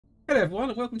Hello everyone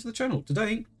and welcome to the channel.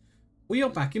 Today we are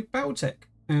back in BattleTech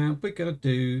and we're going to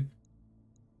do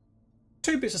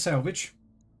 2 bits of salvage,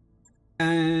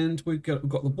 and we've got the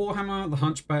Warhammer, the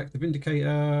Hunchback, the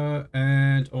Vindicator,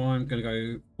 and I'm going to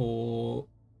go for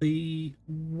the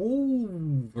Wolverine.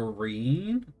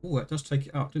 Oh, that does take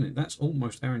it up, doesn't it? That's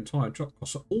almost our entire drop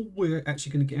cost. So all we're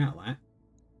actually going to get out of that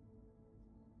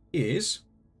is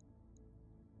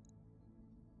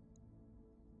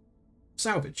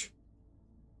salvage.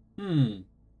 We'll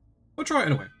try it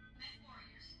anyway.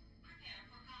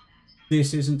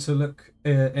 This isn't to look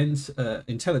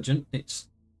intelligent, it's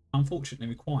unfortunately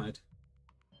required.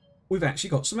 We've actually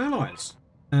got some allies.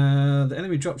 The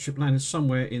enemy dropship landed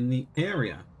somewhere in the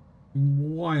area.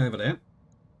 Way over there.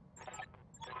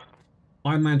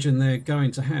 I imagine they're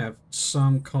going to have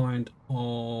some kind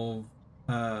of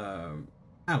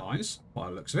allies, by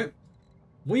the looks of it.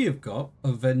 We have got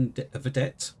a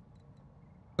vedette,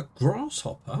 a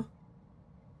grasshopper,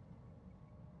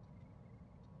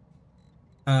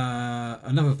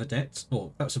 another vedette,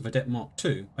 well, that's a vedette Mark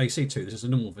II, AC2, this is a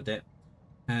normal vedette,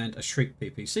 and a Shriek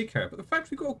PPC carrier. But the fact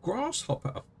we've got a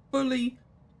grasshopper, a fully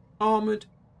armoured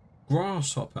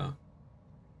grasshopper,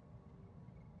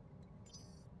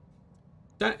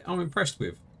 that I'm impressed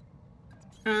with.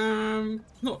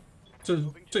 Not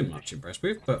too much impressed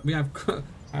with, but we have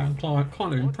I'm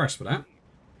kind of impressed with that.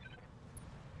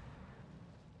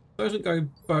 Doesn't go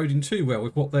boding too well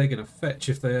with what they're going to fetch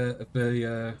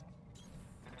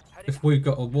if we've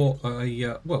got well,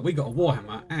 we got a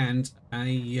Warhammer and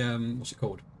a what's it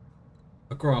called,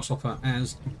 a grasshopper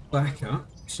as backup.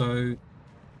 So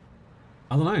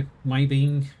I don't know,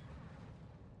 maybe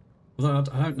I don't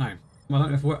know. I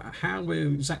don't know how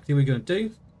exactly we're going to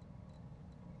do,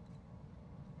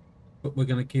 but we're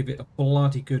going to give it a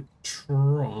bloody good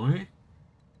try.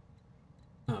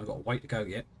 Oh, I've got a way to go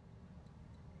yet.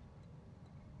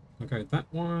 I'll go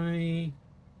that way.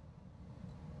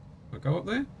 I'll go up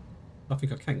there. I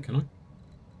think I can I?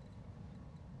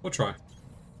 We'll try.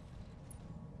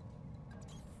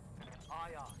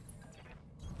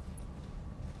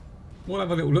 We'll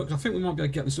have a little look. I think we might be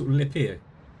able to get this little lip here.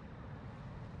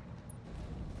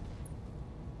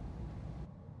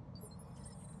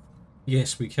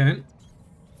 Yes, we can.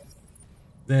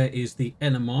 There is the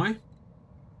enemy.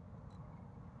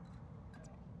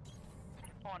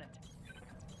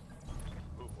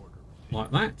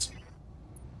 Like that.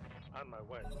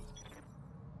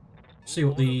 See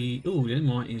what the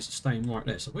enemy is staying right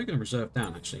there. So we're going to reserve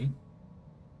down actually.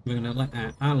 We're going to let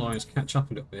our allies catch up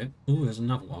a little bit. Oh, there's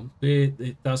another one.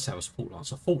 It does have a support line,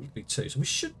 so fortunately 2. So we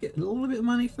should get a little bit of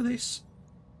money for this.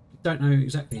 Don't know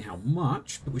exactly how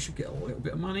much, but we should get a little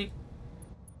bit of money.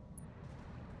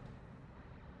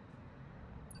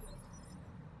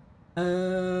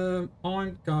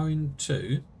 I'm going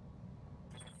to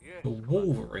the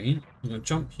Wolverine. I'm going to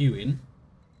jump you in.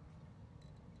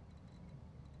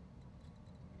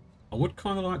 I would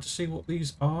kind of like to see what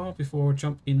these are before I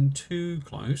jump in too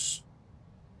close.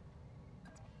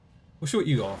 We'll see what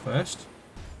you are first.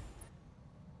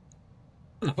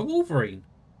 Another Wolverine.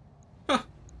 Huh.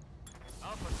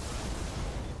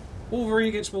 Wolverine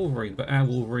against Wolverine, but our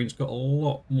Wolverine's got a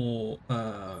lot more,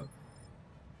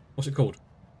 what's it called?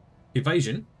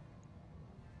 Evasion.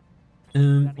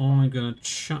 I'm going to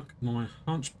chuck my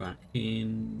Hunchback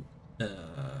in,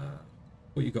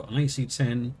 what you got, an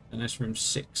AC10 and SRM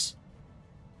 6.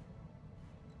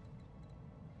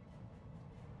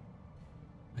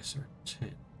 SRM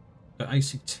 10.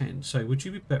 AC10. So would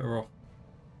you be better off?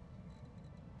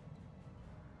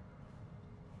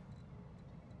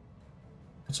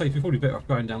 I'd say you're probably better off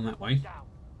going down that way.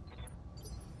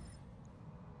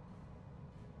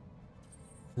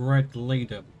 Red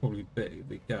leader would probably better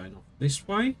be going off this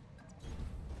way.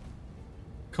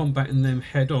 Combating them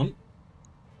head on.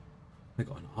 They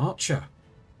got an archer.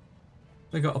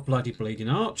 They got a bloody bleeding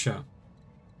archer.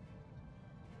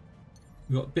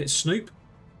 We got a bit of Snoop.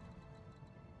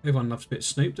 Everyone loves a bit of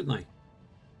Snoop, don't they?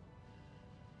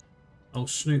 Old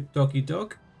Snoop Doggy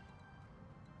Dog.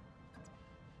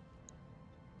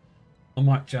 I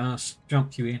might just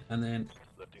jump you in and then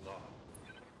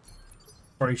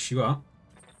brace you up.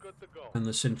 And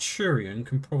the Centurion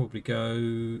can probably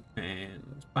go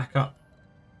and back up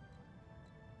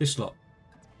this lot.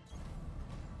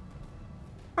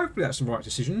 Hopefully that's the right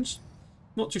decisions.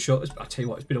 Not too sure. I'll tell you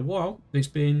what, it's been a while. It's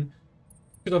been,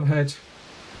 because I've had,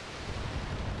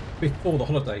 before the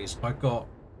holidays, I got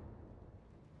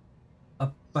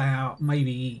about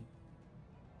maybe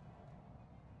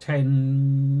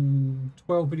 10,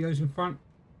 12 videos in front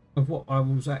of what I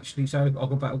was actually, so I've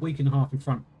got about a week and a half in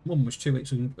front. One was 2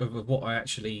 weeks of what I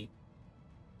actually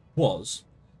was.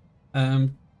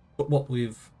 But what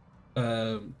with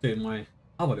doing my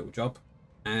other little job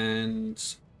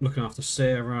and looking after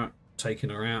Sarah, taking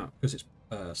her out because it's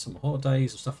summer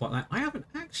holidays and stuff like that, I haven't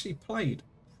actually played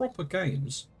proper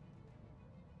games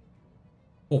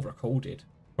or recorded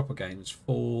proper games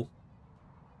for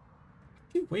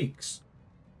a few weeks.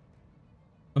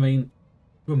 I mean,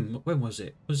 when was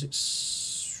it? Was it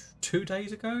 2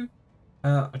 days ago?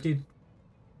 I did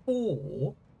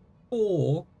four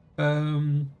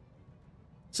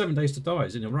 7 Days to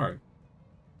Dies in a row.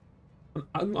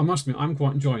 I must admit, I'm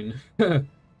quite enjoying. I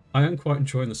am quite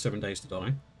enjoying the 7 Days to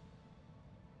Die.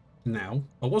 Now,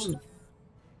 I wasn't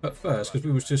at first because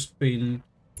we was just being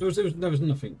there was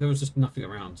nothing. There was just nothing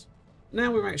around.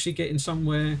 Now we're actually getting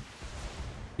somewhere.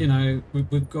 You know,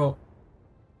 we've got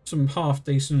some half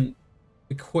decent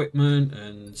equipment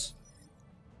and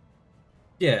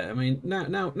yeah. I mean,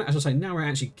 now as I say, now we're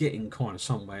actually getting kind of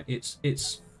somewhere. It's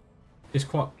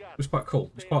quite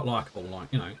cool. It's quite likable. Like,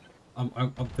 you know,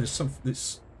 there's something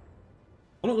that's.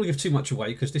 I'm not going to give too much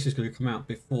away because this is going to come out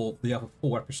before the other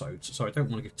 4 episodes, so I don't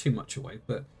want to give too much away.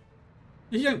 But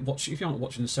if you aren't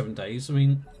watching the 7 days, I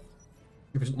mean,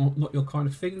 if it's not your kind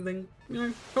of thing, then you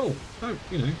know, cool. Don't,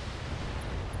 you know,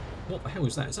 what the hell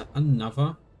is that? Is that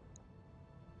another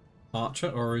archer,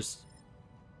 or is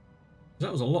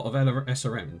that was a lot of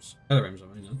SRMs? LRMs,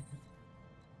 I mean.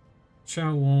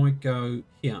 Shall I go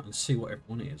here and see what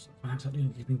everyone is? Perhaps that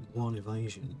didn't give me 1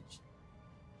 evasions.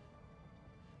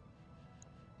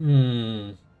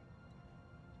 Hmm.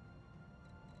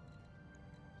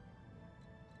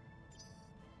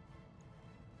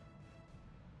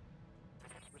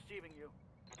 Receiving you.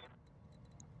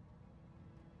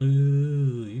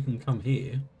 Ooh, you can come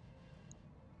here.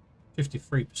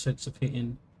 53% of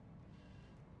hitting.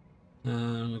 I'm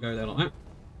going to go there like that.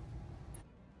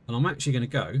 And I'm actually going to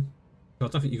go. I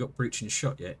don't think you've got breaching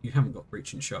shot yet. You haven't got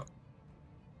breaching shot.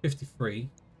 53.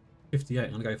 58.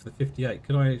 I'm going to go for the 58.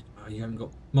 Could I... Oh, you haven't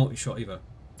got multi-shot either.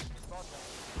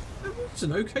 It's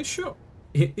an okay shot.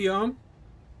 Hit the arm.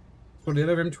 That's what the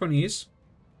LRM-20 is.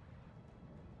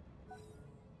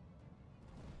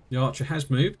 The archer has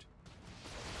moved.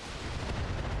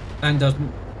 And does...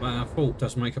 Fault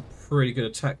does make a pretty good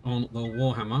attack on the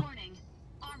Warhammer.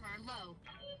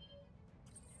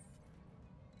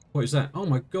 What is that? Oh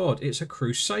my god, it's a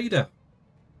Crusader.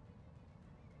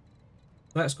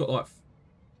 That's got like...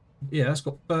 Yeah, that's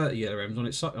got 30 LRMs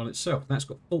on itself. That's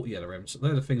got 40 LRMs.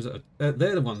 They're the things that are...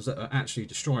 They're the ones that are actually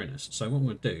destroying us. So what I'm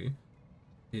going to do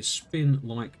is spin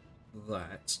like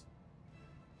that.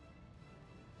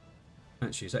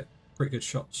 Actually, is that pretty good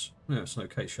shots? No, it's an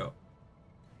okay shot.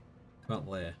 About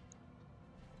there.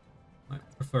 I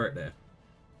prefer it there.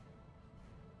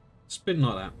 Spin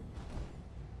like that.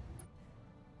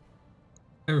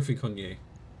 Everything on you.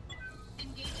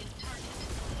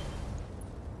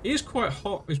 He is quite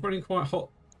hot. He's running quite hot.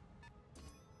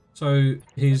 So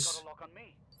his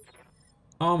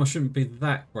armor shouldn't be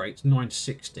that great. It's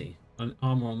 960. And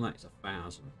armor on that is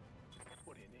 1,000.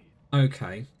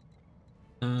 Okay.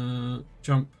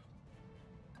 Jump.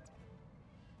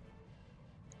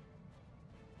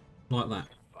 Like that.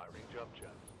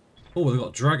 Oh, they've got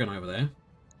a dragon over there.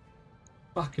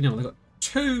 Fucking hell, they've got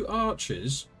 2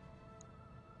 archers.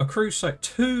 A crusade,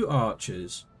 2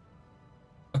 archers,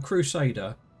 a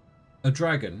crusader, a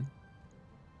dragon.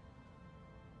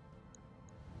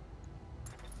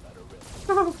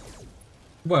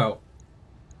 Well,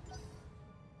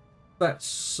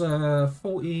 that's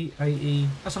 40, 80.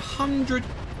 That's 100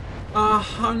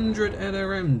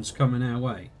 LRMs coming our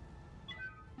way.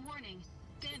 Warning,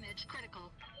 damage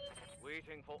critical.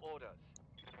 Waiting for orders.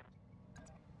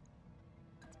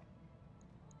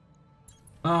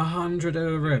 100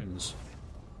 LRMs.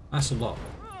 That's a lot.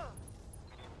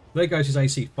 There goes his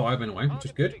AC5 anyway, which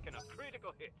is good.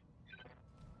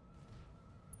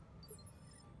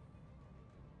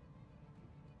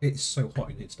 It's so hot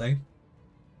in here today.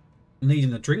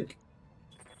 Needing a drink.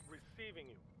 Receiving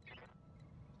you.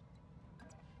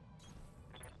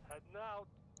 Head now.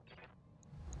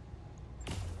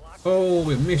 Oh,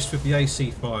 we missed with the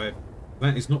AC5.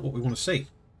 That is not what we want to see.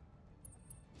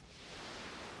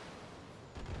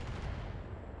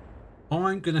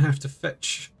 I'm going to have to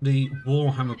fetch the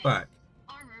Warhammer back.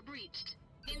 Armor breached.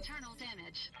 Internal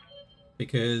damage.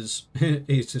 Because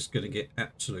he's just going to get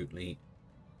absolutely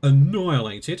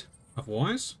annihilated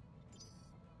otherwise.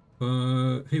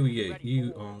 Who are you?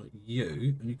 You are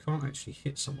you, and you can't actually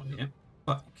hit someone yet,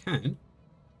 but you can.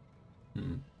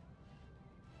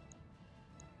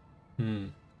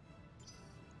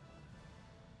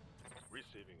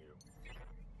 Receiving you.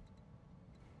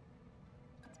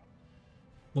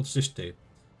 What does this do?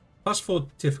 +4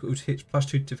 difficulty hits,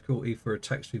 +2 difficulty for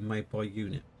attacks to be made by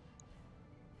unit.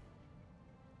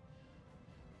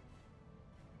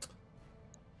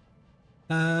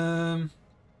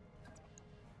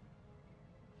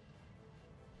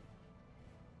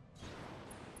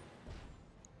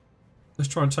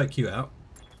 Let's try and take you out.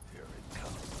 Here it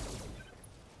comes.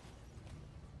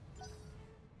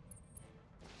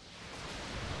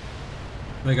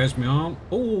 There goes my arm.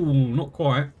 Oh, not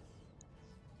quite.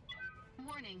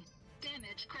 Warning.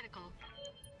 Damage critical.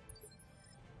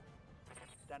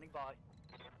 Standing by.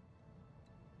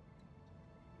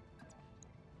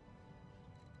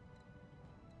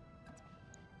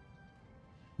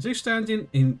 Is he standing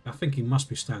in? I think he must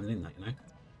be standing in that, you know.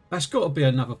 That's got to be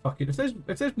another fucking. If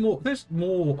there's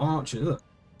more archers. Look,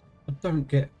 I don't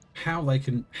get how they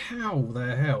can. How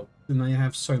the hell can they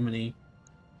have so many?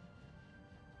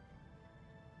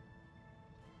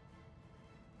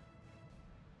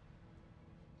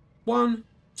 One,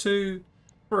 two,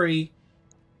 three.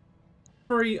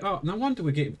 Three up. No wonder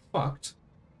we're getting fucked.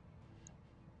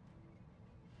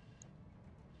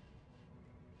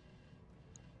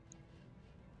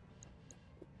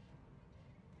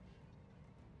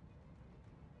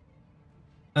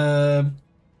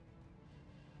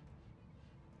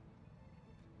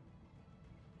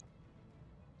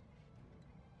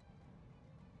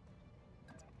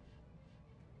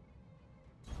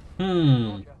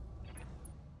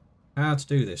 How to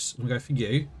do this? I'm gonna go for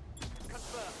you.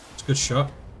 It's a good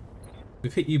shot.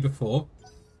 We've hit you before.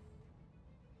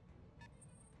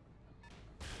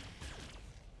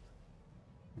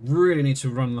 Really need to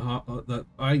run the heart.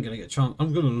 I ain't gonna get a chance.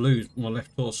 I'm gonna lose my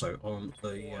left torso on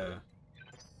the.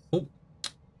 Oh,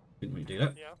 didn't really do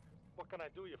that. Yeah. What can I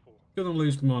do you for? Gonna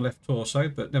lose my left torso,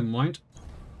 but never mind.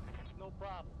 No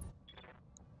problem.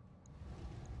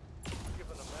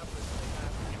 Given them everything they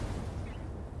have.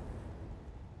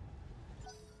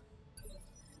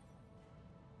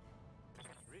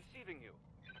 Receiving you.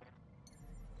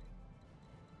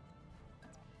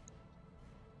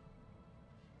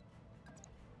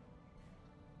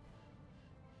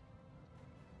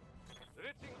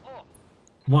 Switching off.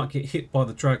 Might get hit by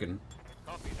the dragon,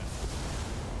 Copy that.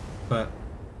 but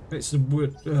it's a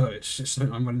wood. It's just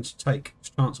something I'm willing to take. It's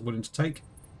a chance I'm willing to take.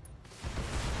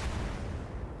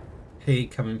 He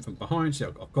coming from behind,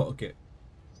 so I've got to get.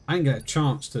 I ain't gonna have a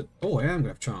chance to. Oh, I am gonna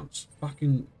have a chance.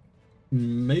 Fucking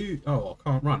move. Oh, I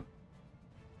can't run.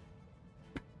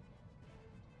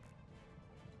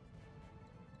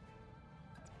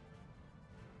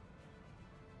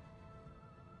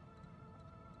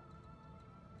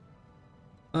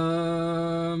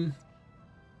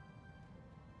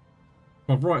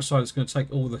 My right side is going to take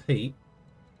all the heat.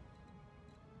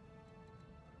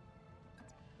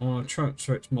 I want to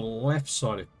transfer it to my left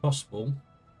side if possible.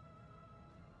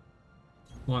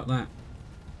 Like that.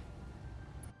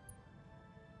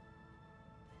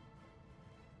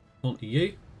 Onto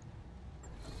you.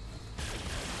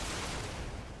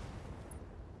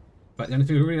 But the only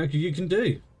thing really you can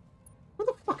do. What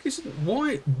the fuck is it?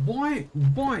 Why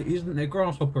isn't there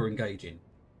grasshopper engaging?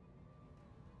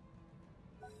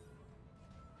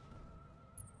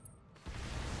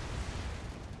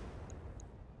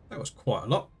 That was quite a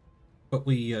lot, but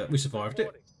we survived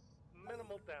it.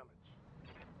 Minimal damage.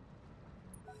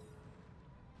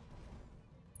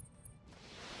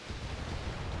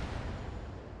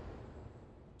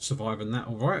 Surviving that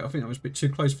all right. I think that was a bit too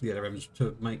close for the LRMs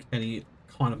to make any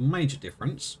kind of major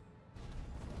difference.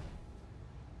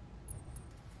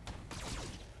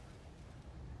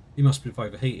 He must have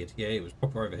overheated. Yeah, he was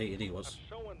proper overheated. He was.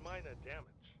 I'm showing minor damage.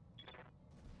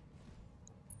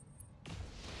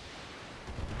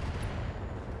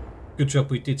 Good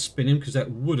job we did spin him, because that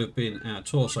would have been our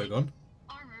torso gone.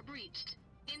 Armor breached.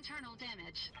 Internal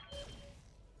damage.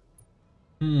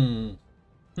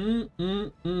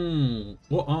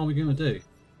 What are we going to do?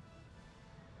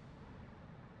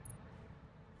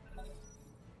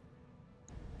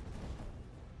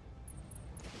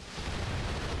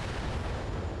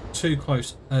 Too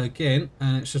close again,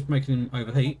 and it's just making him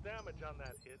overheat. Damage on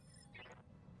that hit.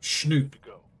 Snoop.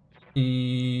 Go.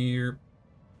 Here.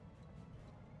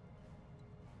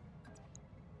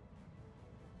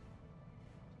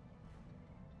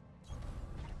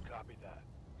 Copy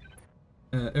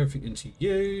that. Everything into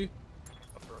you.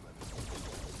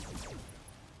 Affirmative.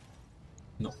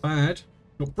 Not bad.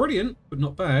 Not brilliant, but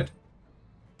not bad.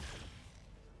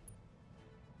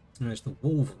 There's the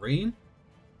Wolverine.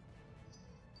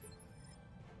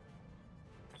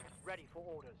 Ready for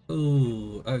orders.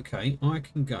 Oh, okay. I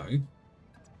can go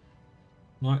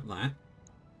like that.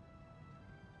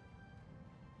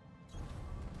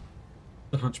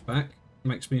 The Hunchback.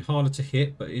 Makes me harder to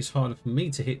hit, but it's harder for me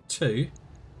to hit too.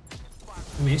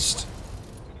 Missed.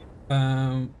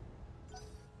 Too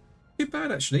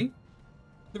bad actually.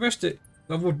 The rest of it,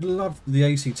 I would love the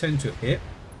AC-10 to have hit,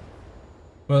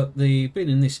 but the being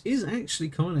in this is actually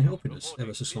kind of helping us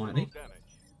ever so slightly.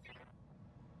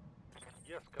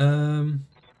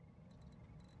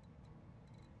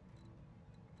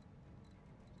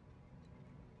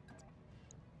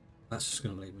 That's just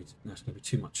going to leave me. That's going to be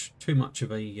too much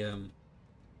of a.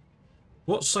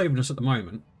 What's saving us at the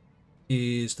moment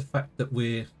is the fact that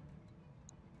we're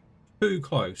too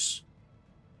close.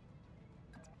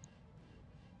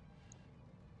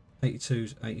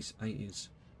 82s, 80s, 80s.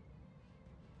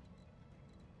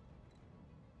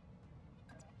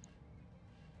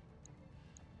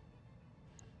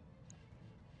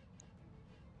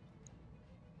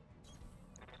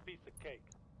 Piece of cake.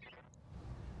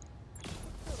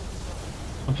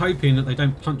 I'm hoping that they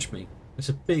don't punch me. It's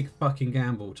a big fucking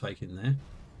gamble taking there.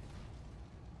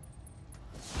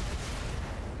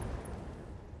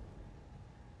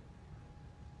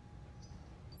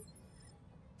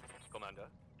 Commander.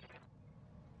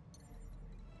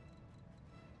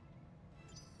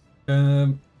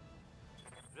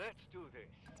 Let's do this.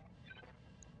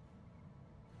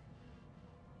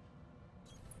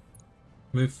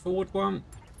 Move forward one.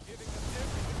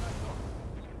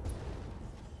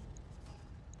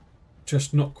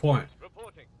 Just not quite.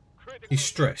 He's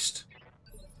stressed.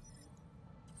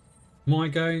 My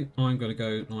go, I'm going to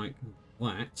go like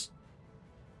that.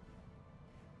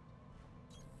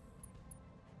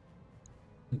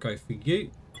 And go for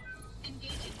you.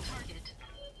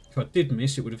 If I did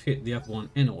miss, it would have hit the other one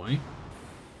anyway.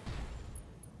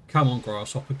 Come on,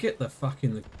 Grasshopper, get the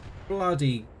fucking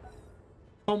bloody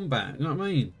combat, you know what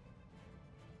I mean?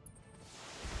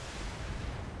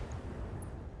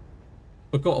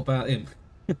 Forgot about him.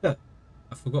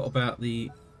 I forgot about the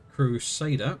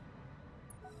Crusader.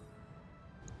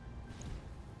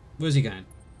 Where's he going?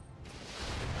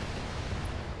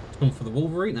 He's gone for the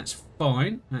Wolverine. That's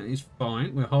fine. That is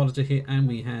fine. We're harder to hit and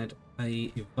we had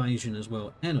a evasion as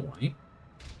well anyway.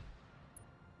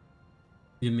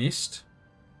 You missed.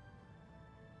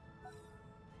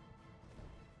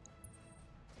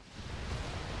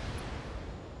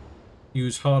 You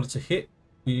was harder to hit.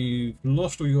 You've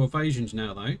lost all your evasions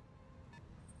now, though.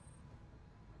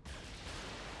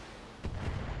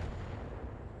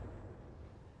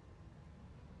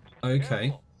 Okay.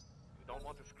 You don't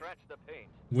want to scratch the paint.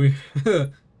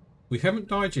 We haven't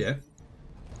died yet.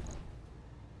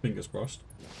 Fingers crossed.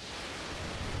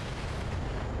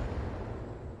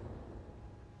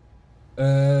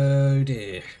 Oh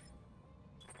dear.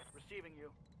 Receiving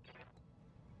you.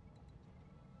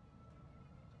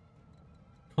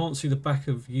 Can't see the back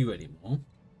of you anymore.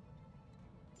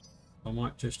 I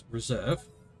might just reserve.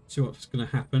 See what's going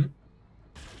to happen.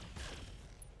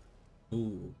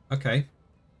 Ooh, okay.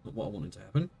 Not what I wanted to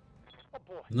happen. Oh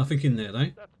boy. Nothing in there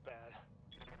though. That's bad.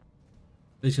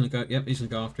 He's going to go. Yep, he's going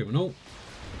to go after him and all.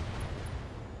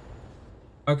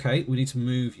 Okay, we need to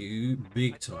move you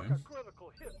big time.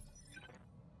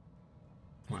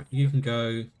 Right, you can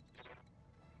go.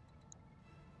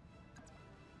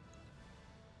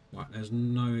 Right, there's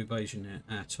no evasion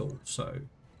there at all. So,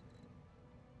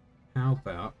 how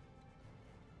about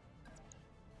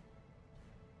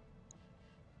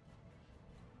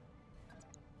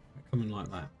coming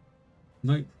like that?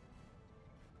 Nope.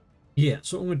 Yeah,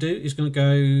 so what I'm going to do is going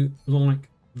to go like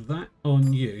that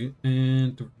on you,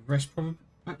 and the rest probably.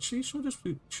 Actually, shall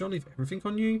I leave everything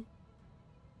on you?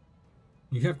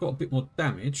 You have got a bit more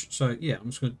damage, so yeah,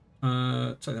 I'm just going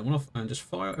to take that one off and just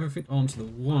fire everything onto the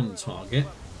one target.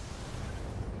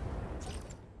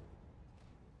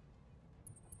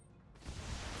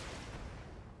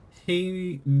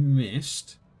 He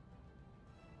missed.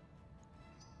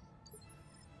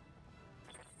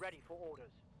 Ready for orders.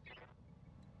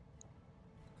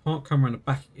 Can't come around the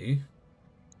back of you.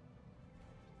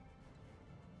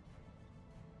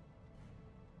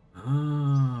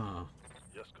 Ah.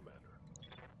 Yes, Commander.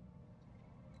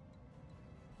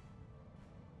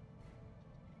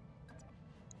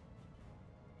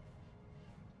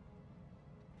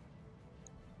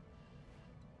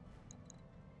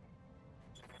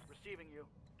 Receiving you.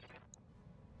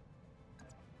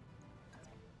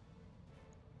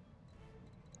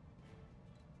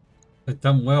 They've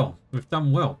done well. We've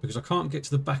done well because I can't get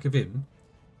to the back of him.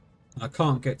 And I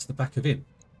can't get to the back of him.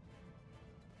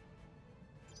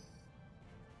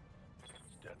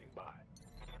 Standing by.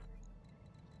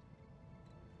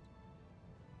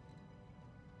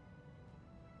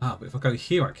 Ah, but if I go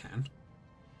here, I can.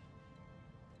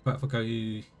 But if I go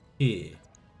here.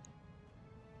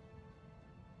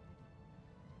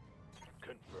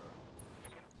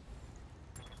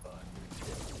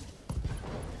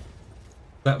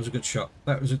 That was a good shot.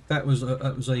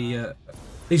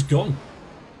 He's gone.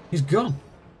 He's gone.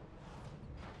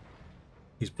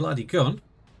 He's bloody gone.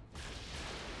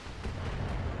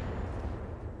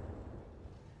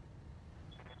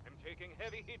 I'm taking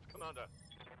heavy hits, Commander.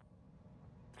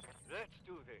 Let's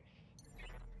do this.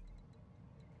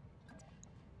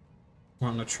 Right,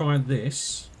 I'm going to try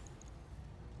this.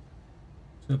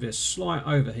 It's going to be a slight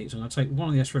overheat, so I'm going to take one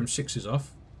of the SRM-6s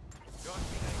off.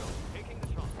 Taking the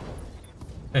shot.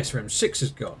 SRM-6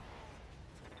 is gone.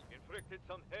 Inflicted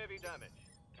some heavy damage.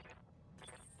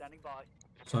 Standing by.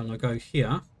 So I'm going to go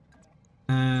here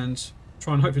and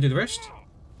try and hopefully do the rest.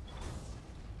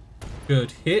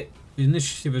 Good hit. The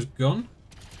initiative has gone.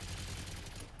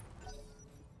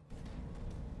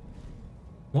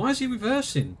 Why is he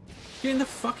reversing? Get in the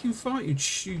fucking fight,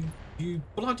 you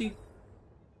bloody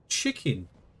chicken.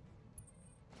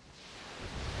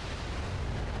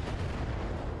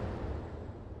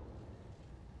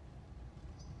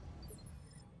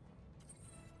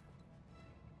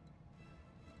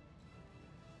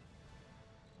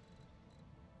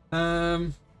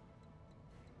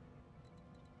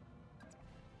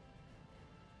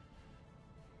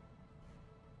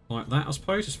 Like that, I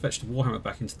suppose. Just fetch the Warhammer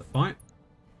back into the fight.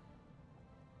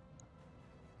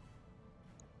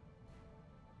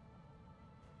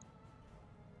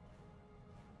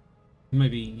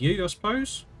 Maybe you, I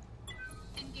suppose.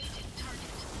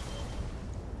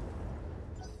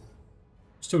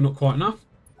 Still not quite enough.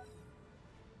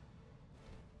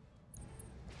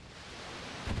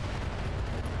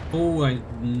 Oh,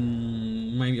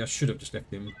 maybe I should have just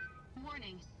left him.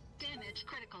 Warning, damage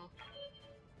critical.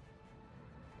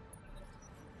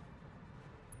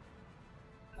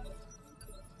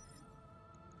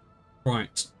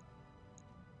 Right.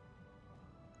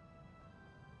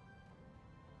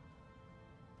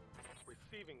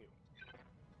 Receiving you.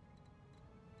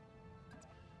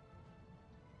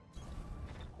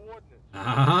 Coordinates.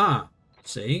 Aha!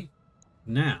 See?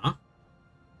 Now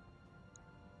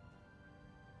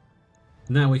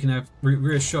we can have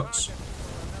rear shots.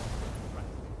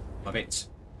 Love it.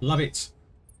 Love it.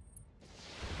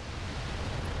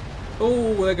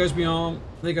 Oh, there goes my arm.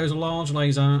 There goes a large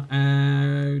laser.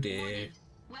 Oh dear. Warning,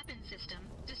 weapon system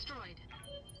destroyed.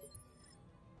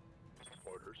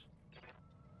 Orders.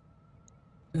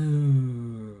 Oh,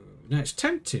 now it's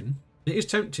tempting. It is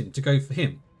tempting to go for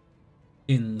him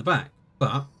in the back,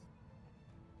 but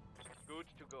Good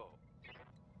to go.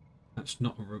 that's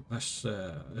not a. That's.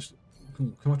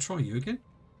 Can I try you again?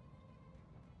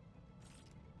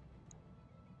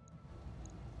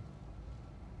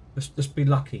 Let's be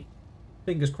lucky.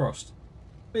 Fingers crossed.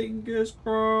 Fingers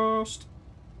crossed.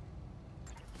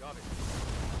 Got it.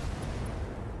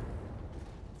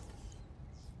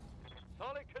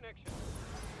 Solid connection.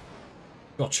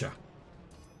 Gotcha.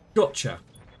 Gotcha.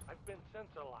 I've been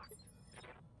sensor locked.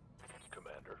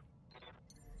 Commander.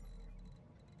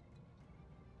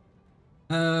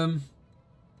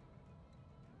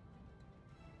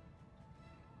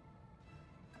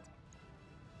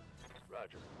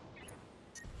 Roger.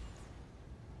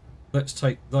 Let's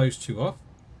take those two off.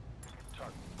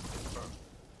 Target confirmed.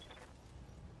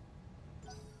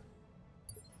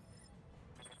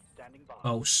 Standing by.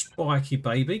 Oh, spiky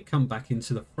baby, come back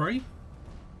into the fray.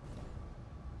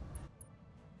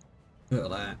 Look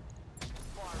at that.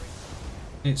 Firing.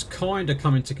 It's kind of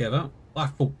coming together. I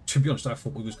thought, to be honest, I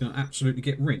thought we was going to absolutely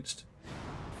get rinsed.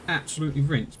 Absolutely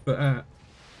rinsed. But our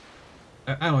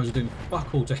allies are doing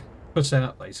fuck all to help us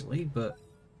out, basically. But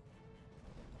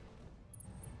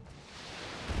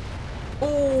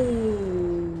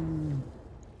oh,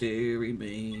 dearie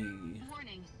me.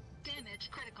 Warning, damage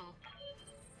critical.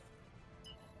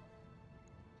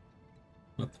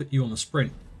 I'll put you on the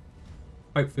sprint.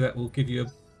 Hopefully that will give you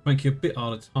make you a bit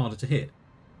harder to hit.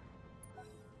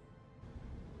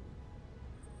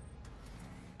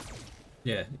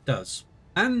 Yeah, it does.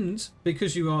 And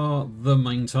because you are the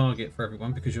main target for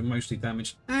everyone, because you're mostly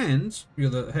damaged and you're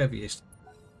the heaviest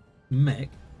mech,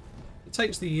 it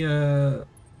takes the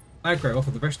aggro off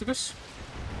of the rest of us.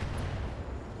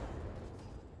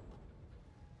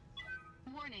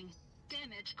 Warning,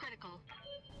 damage critical.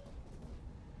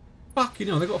 Fucking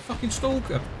hell, they've got a fucking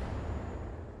stalker.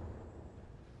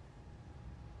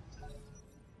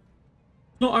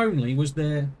 Not only was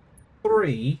there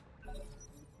 3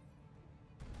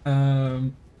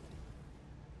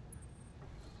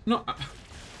 not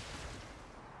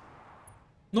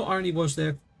only was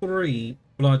there 3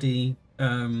 bloody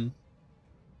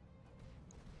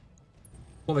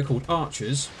what they called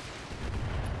archers,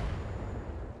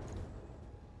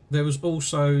 there was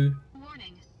also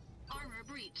Warning, armor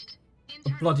breached. a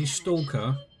bloody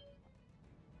stalker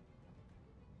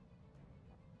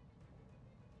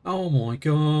Oh my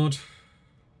god.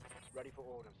 Ready for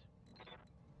orders.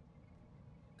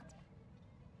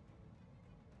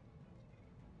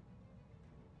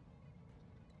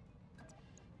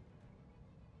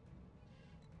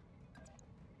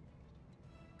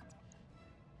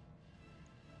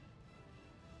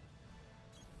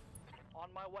 On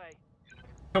my way.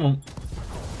 Come on.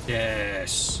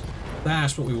 Yes.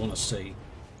 That's what we want to see.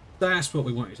 That's what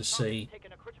we wanted to see.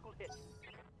 Taking a critical hit.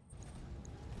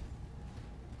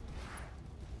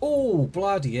 Oh,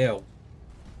 bloody hell.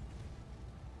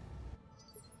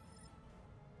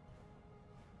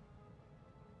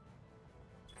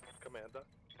 Commander.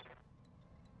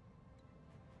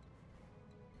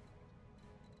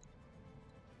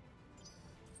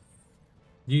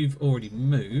 You've already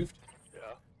moved.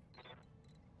 Yeah.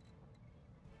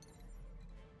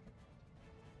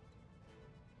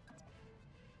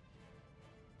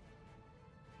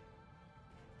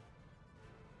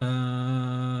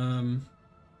 Um,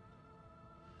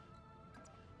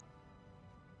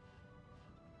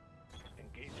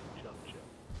 Engaging jump ship.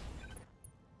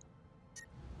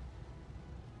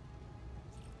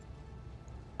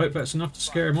 hope that's enough to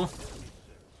scare him off.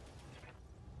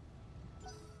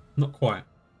 Not quite.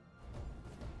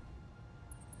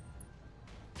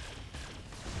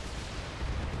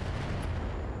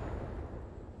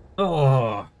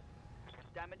 Oh,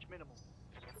 Damage minimal.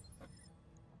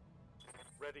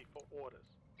 Ready for orders.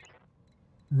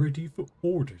 ready for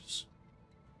orders.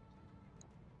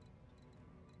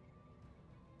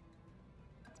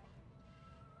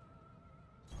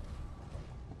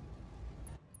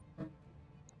 So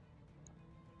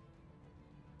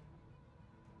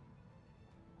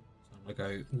I'm going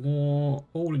to go war,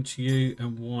 all into you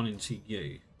and one into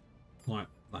you. Like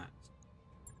that.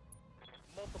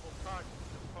 Multiple targets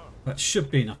confirmed. That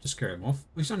should be enough to scare him off.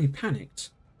 He's only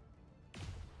panicked.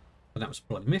 But that was a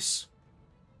bloody miss.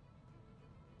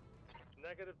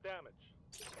 Negative damage.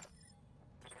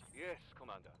 Yes,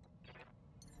 Commander.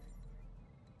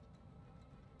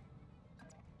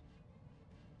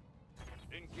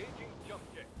 Engaging jump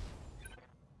jet.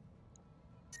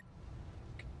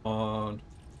 On.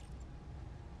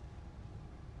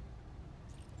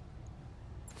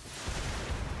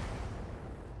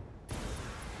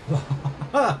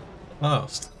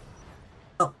 Last.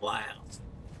 At last.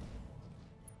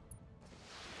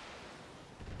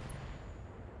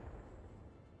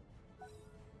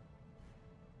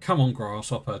 Come on,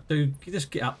 Grasshopper. Dude, you just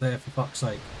get up there for fuck's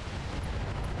sake.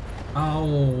 Oh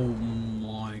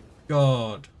my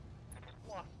god.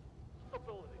 Lost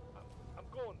stability. I'm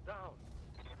going down.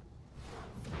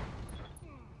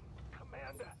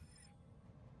 Commander,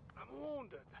 I'm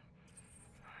wounded.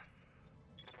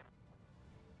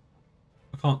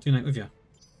 I can't do that with you.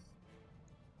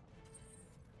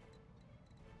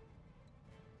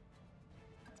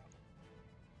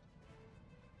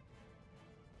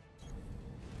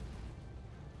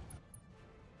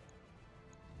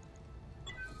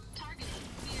 Targeting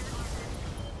rear armor.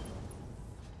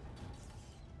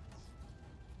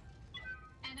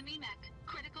 Enemy mech.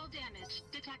 Critical damage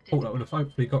detected. Oh, that would have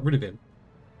hopefully got rid of him.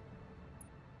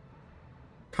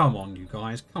 Come on, you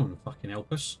guys. Come and fucking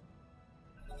help us.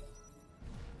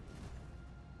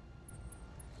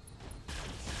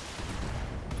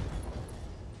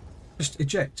 Just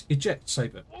eject. Eject,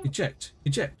 Saber. Eject.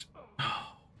 Eject.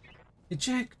 Oh,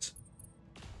 eject.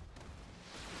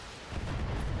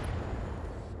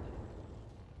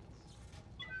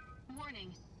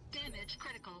 Warning. Damage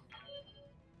critical.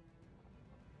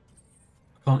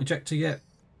 I can't eject her yet.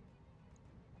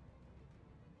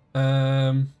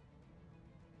 Um...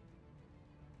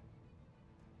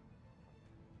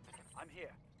 I'm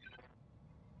here.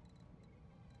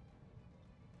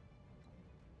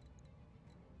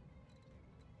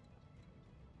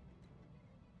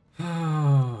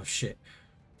 Oh, shit.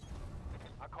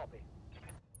 I copy.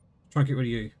 Try and get rid of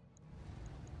you.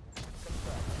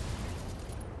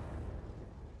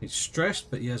 He's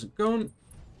stressed, but he hasn't gone.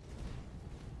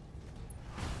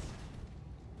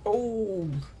 Oh!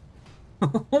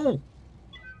 Warning.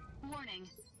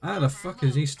 How the fuck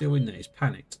is he still in there? He's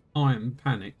panicked. I am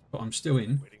panicked, but I'm still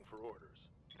in. Waiting for orders.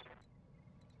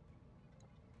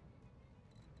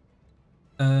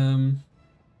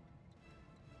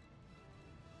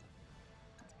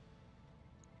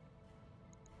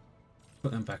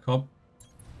 Put them back on.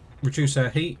 Reduce our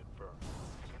heat. Confirmed.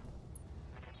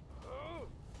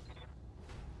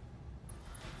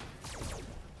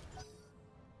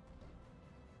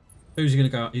 Who's he gonna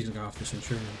go? He's gonna go after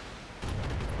Centurion.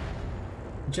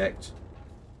 Eject.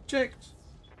 Eject.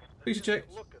 Please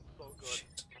eject. Looking so good.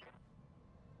 Shit.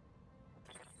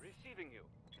 Receiving you.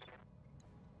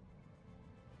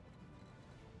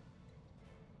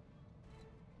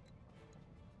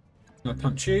 I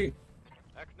punch you.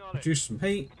 Acknowledge. Produce some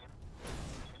heat.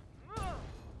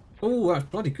 Oh, that's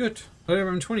bloody good.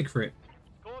 1120 crit.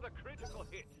 Scored a critical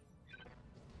hit.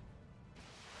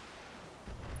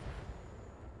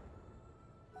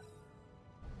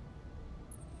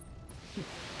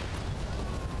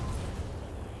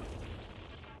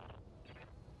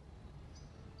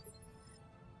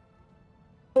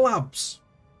 Blubs.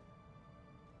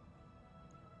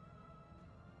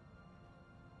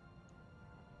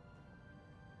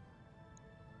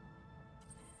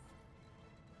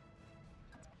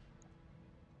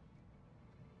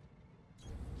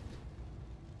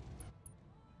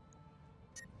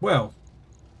 Well,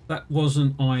 that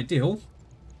wasn't ideal.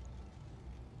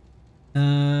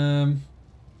 Targeting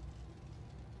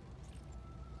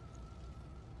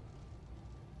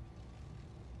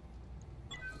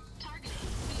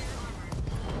rear armor.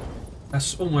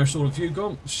 That's almost all of you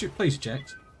gone. Shoot, please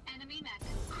eject. Enemy mech.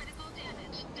 Critical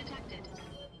damage detected.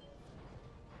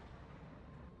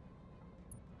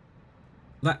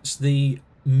 That's the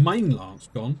main lance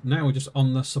gone. Now we're just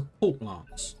on the support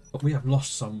lance. But we have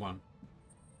lost someone.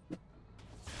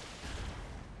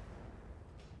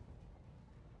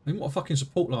 I mean, what a fucking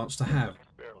support lance to have.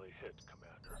 Barely hit,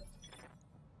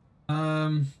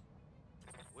 Commander.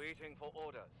 Waiting for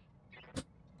orders.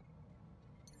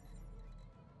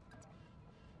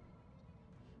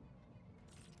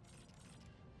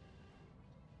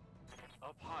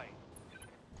 Up high.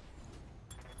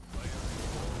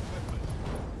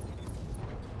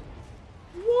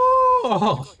 Whoa!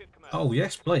 Critical hit, Commander. Oh,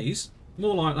 yes, please.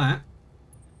 More like that.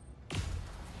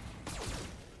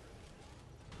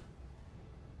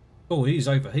 Oh, he's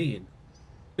overheating.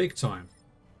 Big time.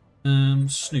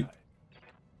 Snoop.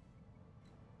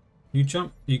 You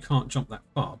jump, you can't jump that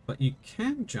far, but you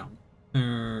can jump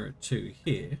to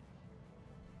here.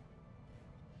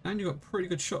 And you've got pretty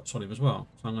good shots on him as well.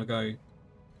 So I'm going to go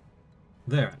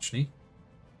there, actually.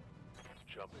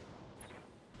 Jumping.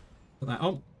 Put that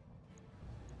on.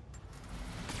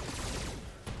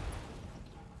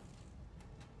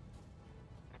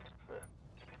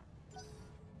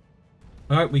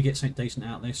 I hope we get something decent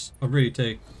out of this. I really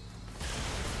do.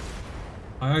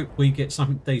 I hope we get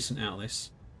something decent out of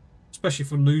this. Especially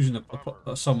for losing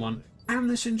someone. And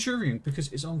the Centurion,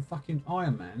 because it's on fucking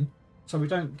Iron Man. So we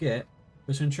don't get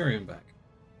the Centurion back.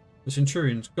 The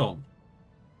Centurion's gone.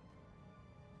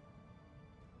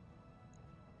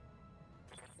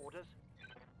 Orders.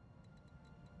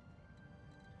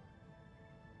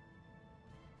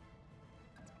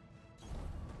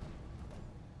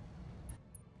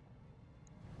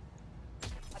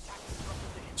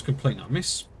 It's complete not a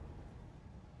miss.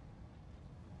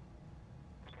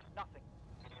 Nothing.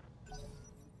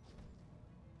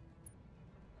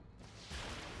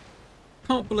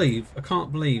 I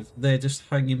can't believe they're just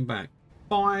hanging back.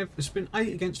 5, it's been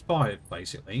 8 against 5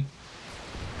 basically.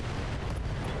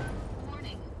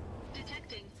 Warning.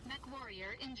 Detecting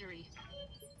Mechwarrior injury.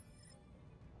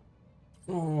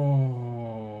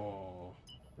 Oh,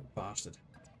 that bastard.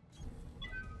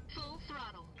 Full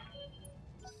throttle.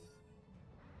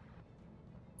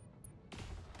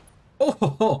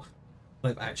 Oh,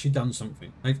 they've actually done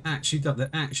something. They're actually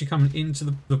coming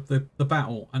into the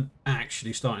battle and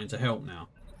actually starting to help now.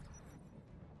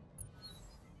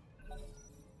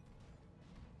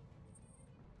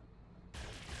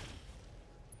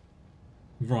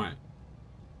 Right.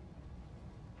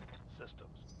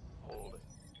 Systems. Holding.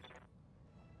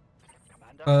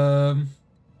 Commander.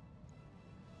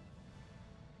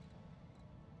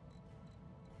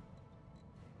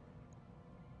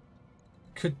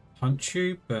 Could punch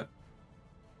you, but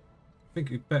I think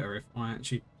it'd be better if I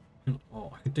actually.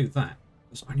 Oh, I could do that.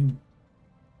 There's only.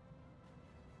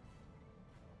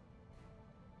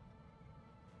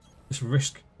 It's a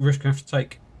risk I have to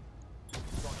take.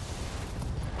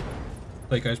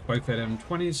 There goes both their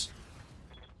M20s.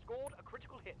 Scored a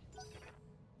critical hit.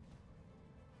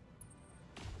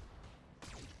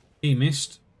 He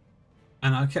missed,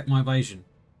 and I kept my evasion.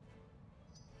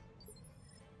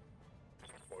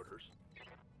 Orders.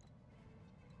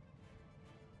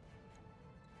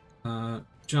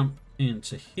 Jump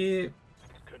into here.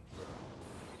 Confirmed.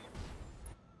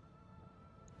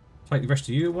 Take the rest of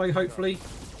you away, hopefully.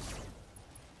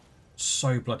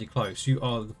 So bloody close. You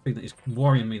are the thing that is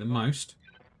worrying me the most.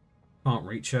 Can't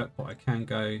reach it, but I can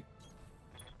go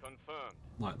Confirmed.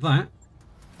 like that.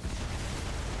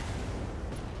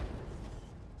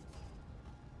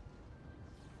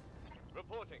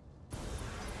 Reporting.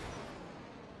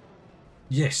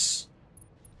 Yes.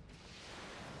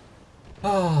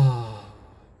 Ah.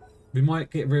 We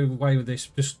might get away with this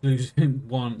just losing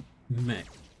one mech.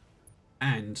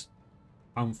 And,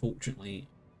 unfortunately,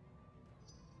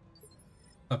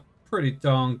 pretty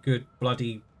darn good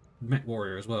bloody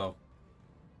Mechwarrior as well.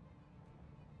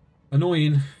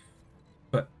 Annoying,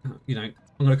 but you know,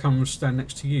 I'm going to come and stand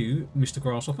next to you, Mr.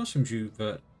 Grasshopper, since you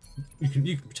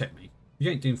can protect me.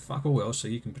 You ain't doing fuck all else, so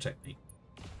you can protect me.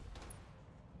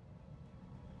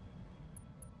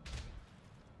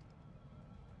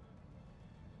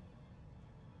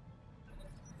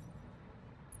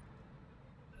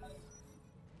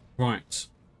 Right.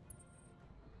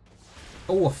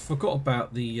 Oh, I forgot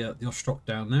about the Ostrock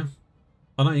down there.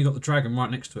 I know you got the dragon right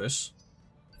next to us.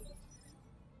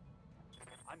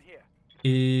 I'm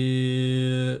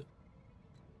here.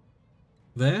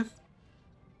 There.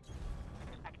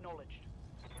 Acknowledged.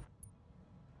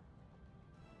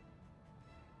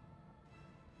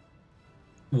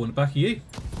 One in the back of you.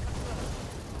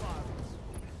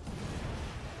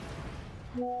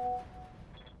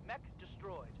 Mech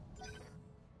destroyed.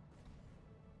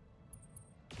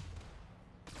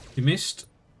 You missed.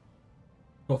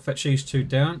 Got to fetch these two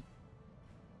down.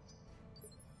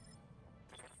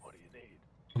 What do you need?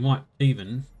 I might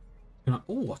even.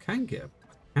 Oh, I can get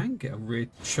a rear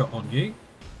shot on you.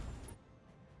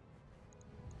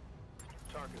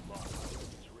 Target locked.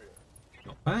 It's rear.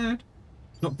 Not bad.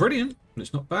 Not brilliant, but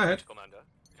it's not bad. Commander.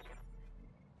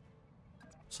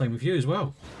 Same with you as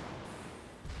well.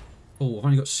 Oh, I've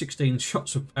only got 16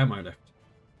 shots of ammo left.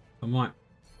 I might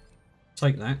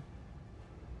take that.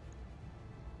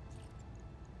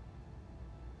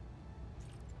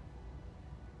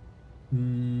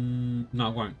 No, I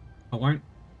won't. I won't.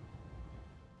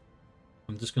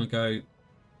 I'm just going to go,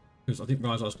 because I didn't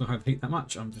realise I was going to overheat that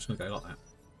much. I'm just going to go like that.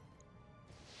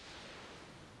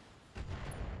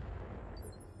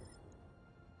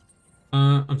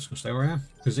 I'm just going to stay where I am,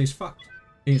 because he's fucked.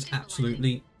 He's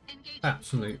absolutely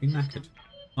knackered.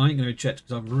 I ain't going to eject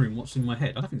because I've ruined what's in my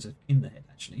head. I don't think it's in the head,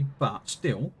 actually, but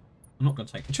still, I'm not going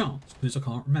to take a chance, because I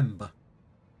can't remember.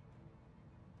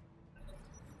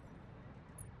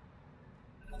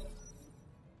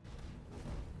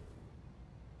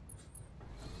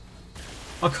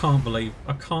 I can't believe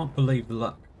the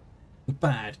luck, the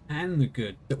bad and the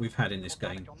good that we've had in this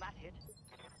game. On that hit.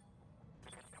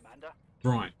 Commander.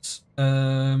 Right,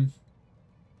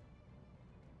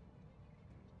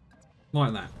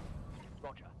 like that.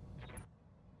 Roger.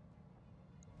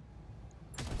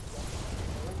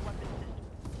 All weapon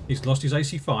systems. He's lost his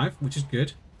AC5, which is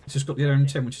good. He's just got the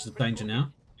RM10, which is the danger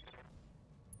now.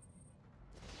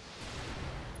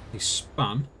 He's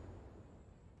spun.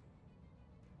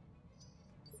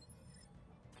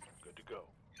 Good to go.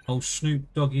 Old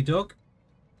Snoop Doggy Dog.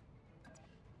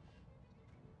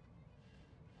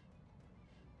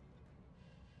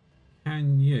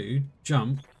 Can you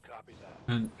jump? Copy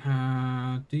that. And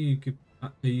how do you give?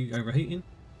 Are you overheating?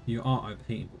 You are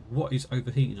overheating. But what is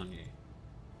overheating on you?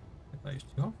 Get those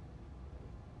two off.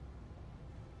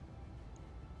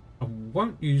 I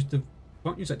won't use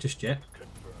that just yet.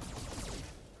 Confirmed.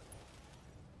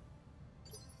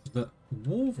 The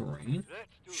Wolverine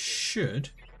Let's do this. should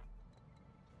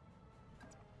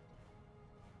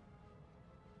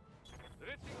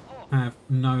Lifting off. have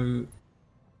no.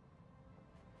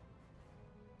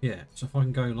 Yeah, so if I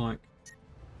can go like.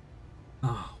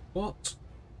 Ah, what?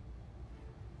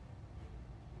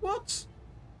 What?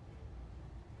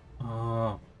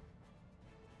 Ah.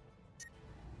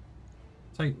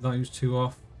 Take those two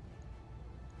off.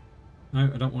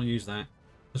 No, I don't want to use that.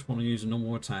 Just want to use a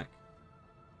normal attack.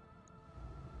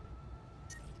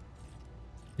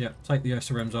 Yep, take the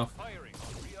SRMs off. Firing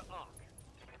on rear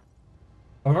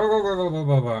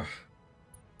arc.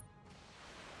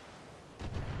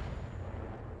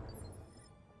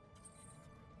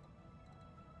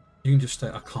 You can just stay.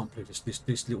 I can't believe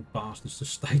this little bastard's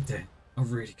just stayed there. I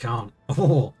really can't.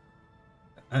 Oh,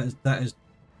 that is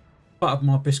buttered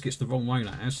my biscuits the wrong way.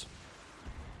 That has.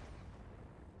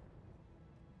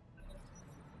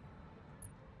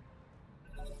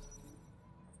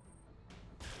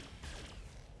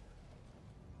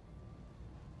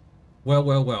 Well,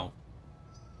 well, well.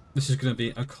 This is going to be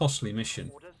a costly mission.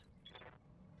 Orders.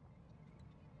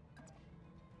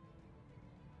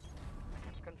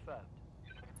 Confirmed.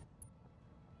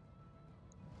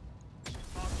 Target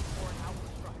for an outer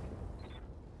strike.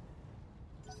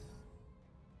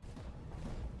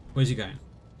 Where's he going?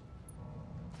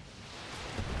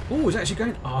 Oh, he's actually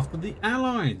going after the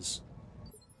Allies.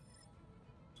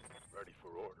 Ready for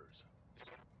orders.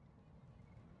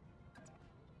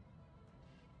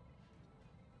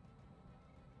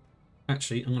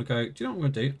 Actually, I'm going to go. Do you know what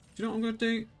I'm going to do? Do you know what I'm going to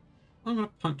do? I'm going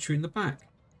to punch you in the back.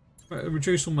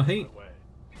 Reduce all my heat. Away.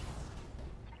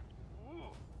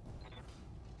 Ooh.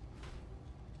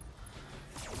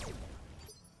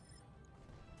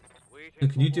 Waiting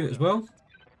And can you do it as well?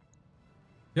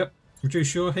 Yep.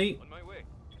 Reduce your heat. On my way.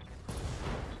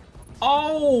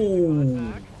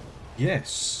 Oh!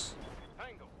 Yes.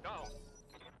 Tango down.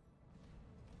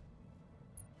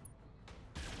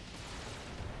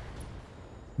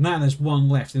 Now there's one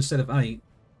left instead of 8.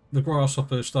 The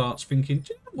grasshopper starts thinking,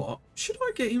 do you know what? Should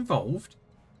I get involved?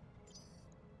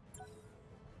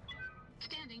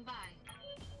 Standing by.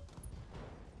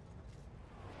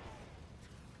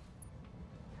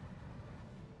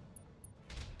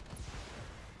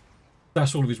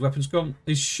 That's all of his weapons gone.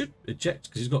 He should eject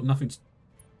because he's got nothing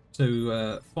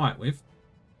to fight with.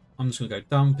 I'm just going to go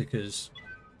dumb because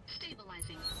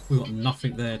Stabilizing. we've got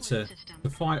nothing there Engaging to cooling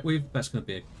system. fight with. That's going to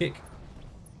be a kick.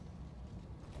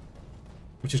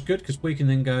 Which is good because we can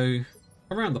then go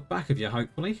around the back of you,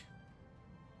 hopefully.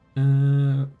 Where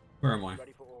am I?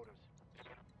 Ready for orders.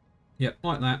 Yep,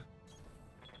 like that.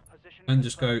 Position And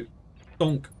just go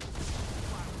donk.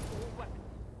 Fire all weapons.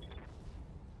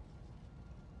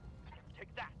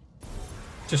 Take that.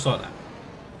 Just like that.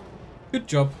 Good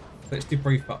job. Let's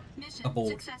debrief up Mission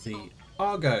aboard successful. the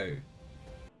Argo.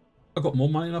 I got more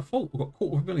money than I thought. I got a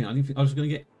quarter of a billion. I didn't think I was going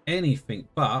to get anything,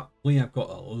 but we have got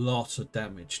a lot of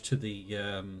damage to the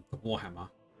Warhammer.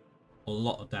 A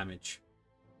lot of damage.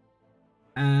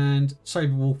 And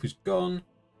Saber Wolf is gone.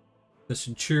 The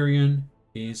Centurion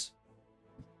is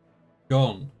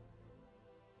gone.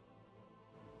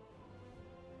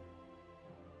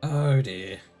 Oh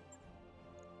dear.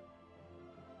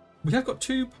 We have got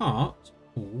 2 parts.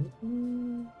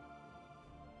 Ooh.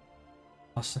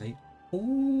 I say,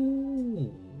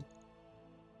 ooh.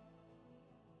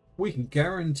 We can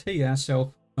guarantee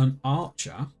ourselves an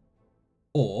archer,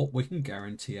 or we can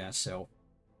guarantee ourselves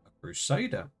a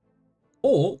crusader,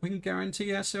 or we can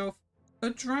guarantee ourselves a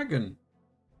dragon.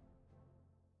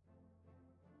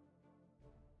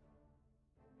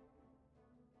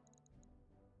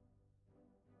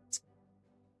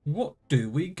 What do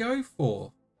we go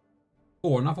for?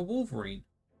 Or another Wolverine?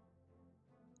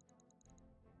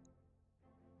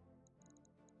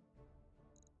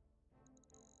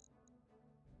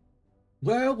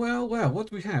 Well, well, well. What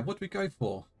do we have? What do we go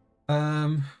for?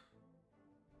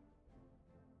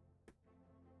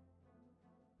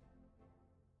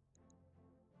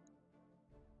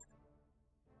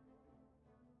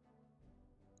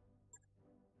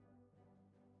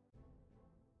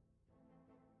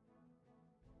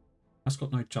 That's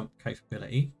got no jump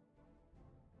capability.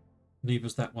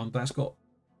 Neither's that one, but that's got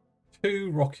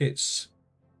 2 rockets,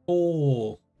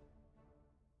 4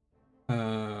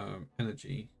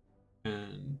 energy,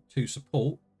 and 2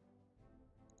 support.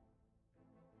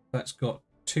 That's got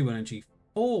 2 energy,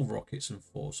 4 rockets, and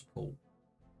 4 support.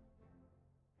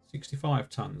 65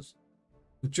 tons.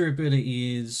 The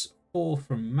durability is 4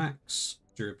 from max.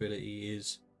 Durability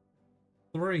is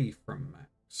 3 from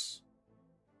max.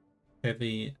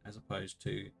 Heavy as opposed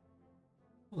to...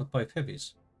 Well, they're both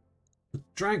heavies. The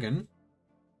dragon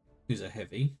is a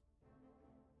heavy.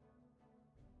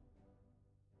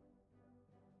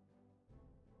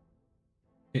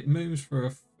 It moves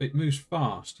it moves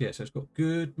fast. Yeah, so it's got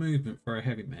good movement for a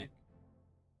heavy mech.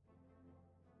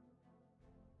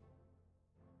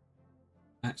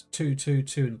 That's 2, 2,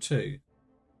 2, and 2.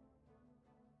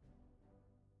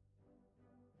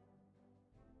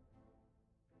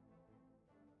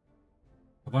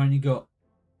 I've only got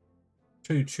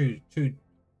 2, 2, 2.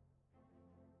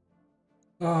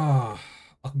 Ah,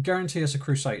 I can guarantee us a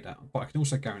crusader, but I can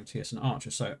also guarantee us an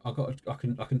archer. So I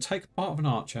can take part of an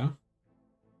archer.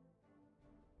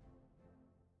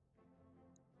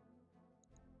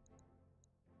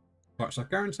 Right, so I've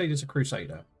guaranteed us a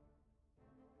crusader.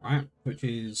 Right, which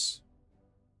is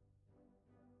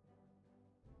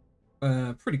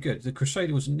pretty good. The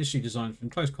Crusader was initially designed for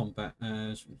close combat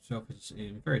as itself is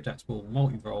in very adaptable,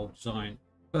 multi-role design,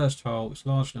 versatile, it's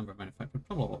large number of manufacturers,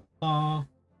 blah blah blah blah.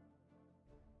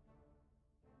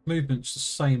 Movement's the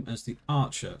same as the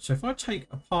archer. So if I take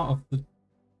a part of the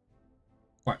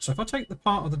so if I take the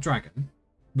part of the dragon,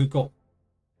 we've got.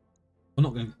 We're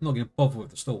not going to bother with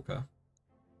the stalker.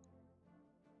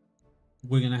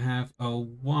 We're going to have a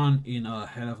 1 in a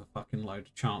hell of a fucking load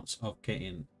of chance of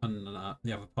getting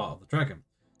the other part of the dragon.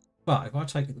 But if I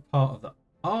take the part of the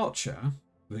archer,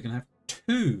 we're going to have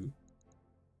 2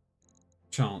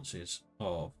 chances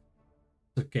of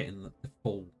getting the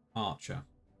full archer.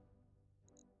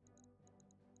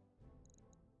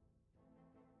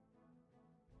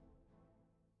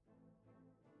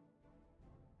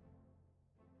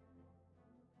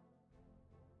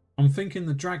 I'm thinking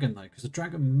the dragon though, because the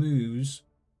dragon moves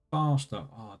faster.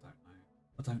 Oh, I don't know.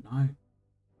 I don't know.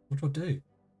 What do I do?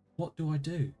 What do I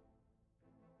do?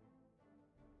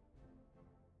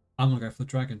 I'm going to go for the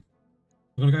dragon.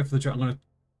 I'm going to go for the dragon. I'm going to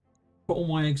put all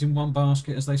my eggs in one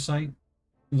basket, as they say.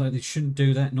 Like, they shouldn't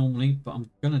do that normally, but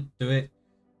I'm going to do it.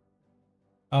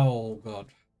 Oh, God.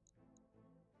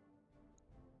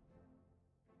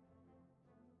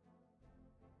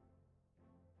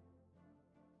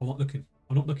 I'm not looking.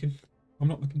 I'm not looking. I'm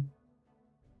not looking.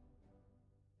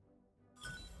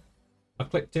 I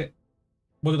clicked it.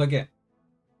 What did I get?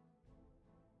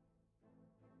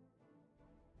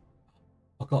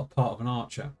 I got a part of an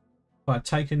archer. If I had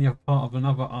taken the part of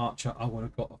another archer, I would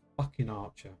have got a fucking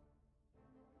archer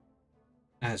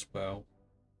as well.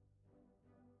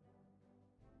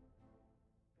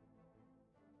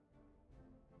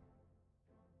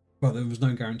 Well, there was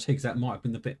no guarantee because that might have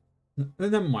been the bit.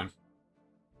 Never mind.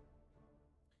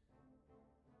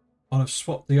 I'll have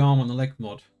swapped the arm on the leg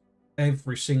mod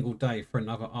every single day for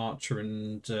another archer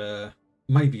and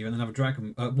maybe even another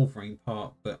dragon Wolverine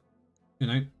part, but you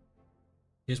know,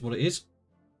 here's what it is.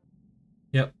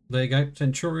 Yep, there you go.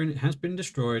 Centurion has been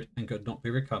destroyed and could not be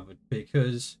recovered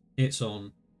because it's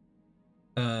on.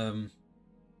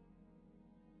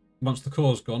 Once the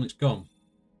core's gone, it's gone.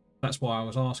 That's why I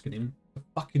was asking him to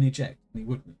fucking eject, and he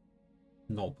wouldn't.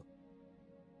 Knob.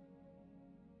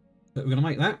 But we're going to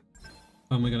make that,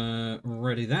 and we're going to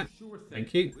ready that. Sure thing.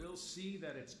 Thank you. We'll see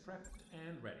that it's prepped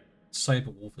and ready.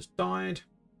 Saber Wolf has died.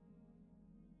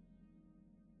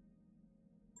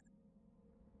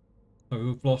 So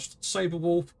we've lost Saber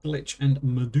Wolf, Glitch, and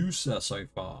Medusa so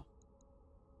far.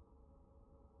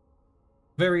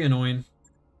 Very annoying.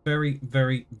 Very,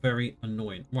 very, very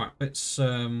annoying. Right, let's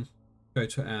go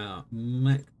to our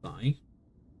mech bay.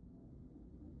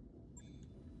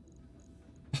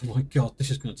 Oh my god,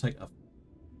 this is going to take a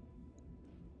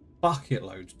bucket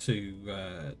load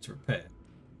to repair.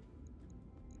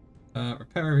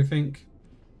 Repair everything.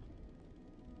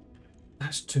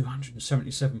 That's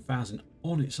 277,000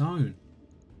 on its own.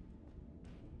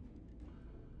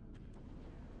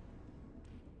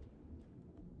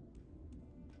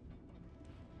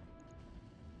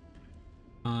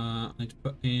 I need to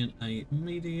put in a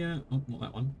media. Oh, not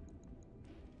that one.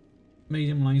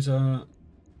 Medium laser,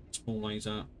 small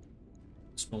laser,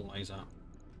 small laser.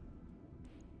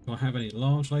 Do I have any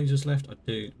large lasers left? I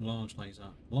do. Large laser,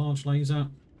 large laser.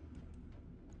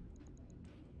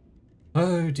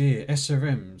 Oh dear,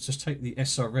 SRMs. Just take the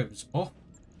SRMs off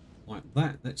like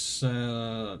that. Let's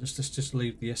just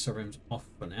leave the SRMs off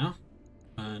for now,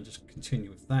 and just continue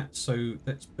with that. So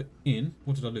let's put in.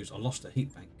 What did I lose? I lost a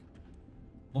heat bank.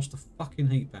 Lost a fucking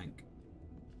heat bank.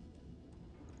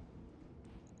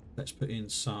 Let's put in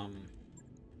some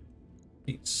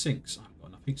heat sinks. I haven't got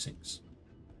enough heat sinks.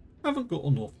 I haven't got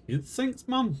enough heat sinks,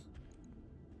 mum.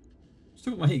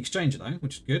 Still got my heat exchanger though,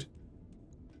 which is good.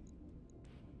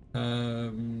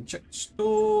 Check the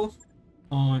store.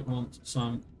 I want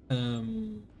some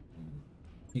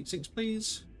heat sinks,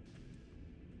 please.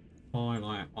 I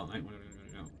like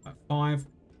about 5.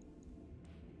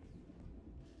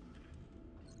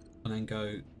 And then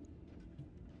go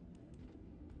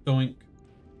doink,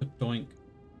 doink,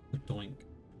 doink,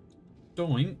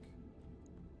 doink,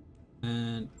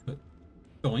 and put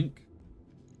doink.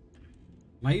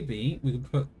 Maybe we can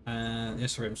put the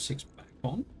SRM6 back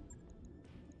on.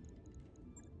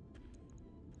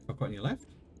 If I've got any left.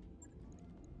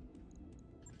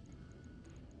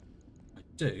 I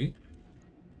do.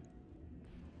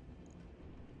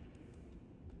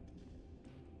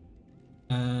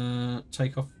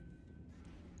 Take off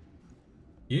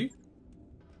you.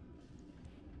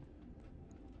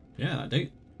 Yeah, that'd do.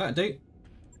 That'd do.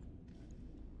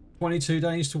 22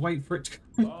 days to wait for it to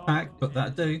come back, but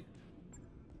that'd do.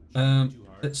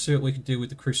 Let's see what we can do with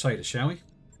the Crusader, shall we?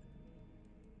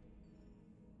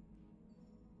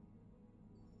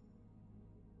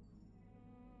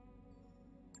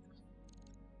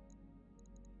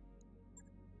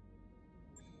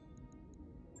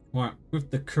 Right, with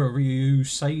the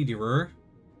Crusader,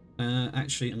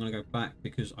 actually I'm going to go back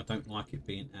because I don't like it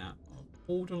being out of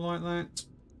order like that.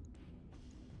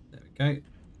 There we go.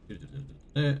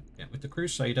 Yeah, with the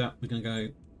Crusader, we're going to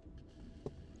go.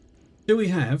 Do we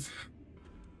have?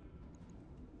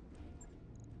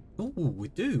 Oh, we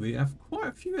do. We have quite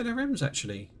a few LRMs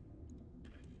actually.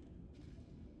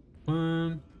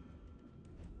 1,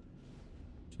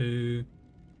 2.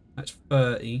 That's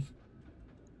 30.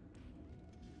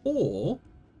 Or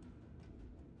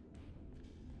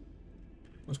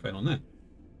what's going on there?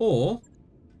 Or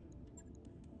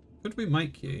could we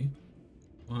make you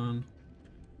 1?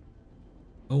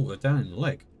 Oh, they're down in the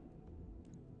leg.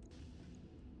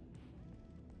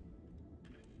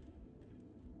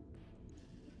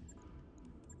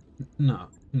 No.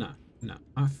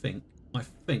 I think I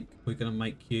think we're going to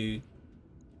make you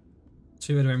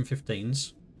 2 other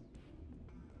M15s.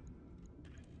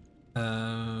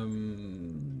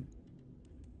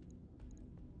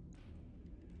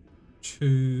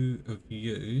 2 of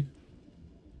you.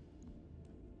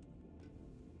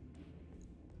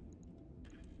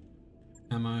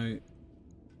 Ammo.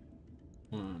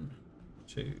 1,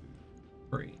 2,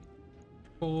 3,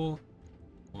 4.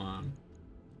 1,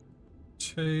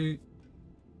 2.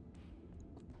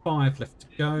 5 left to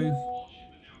go.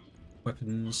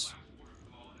 Weapons.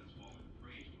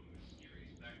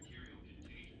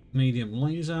 Medium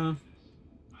laser.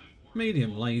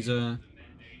 Medium laser.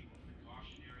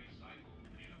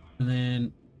 And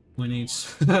then we need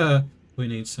we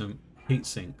need some heat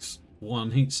sinks. 1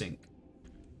 heat sink.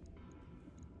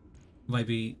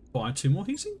 Maybe buy 2 more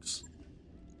heat sinks.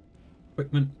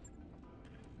 Equipment.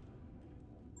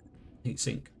 Heat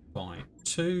sink. Buy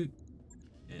 2.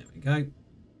 There we go.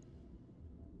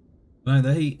 No,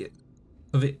 the heat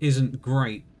of it isn't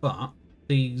great, but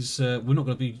these we're not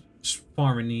going to be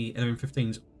firing the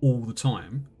M15s all the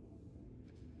time,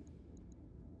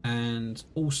 and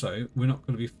also we're not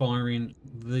going to be firing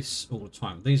this all the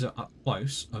time. These are up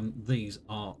close and these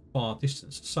are far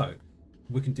distance, so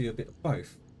we can do a bit of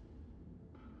both.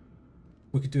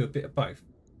 We could do a bit of both.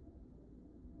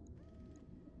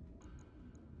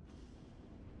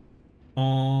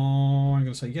 Oh, I'm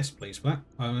going to say yes, please, for that.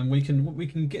 And we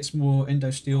can get some more endo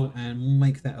steel and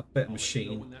make that a better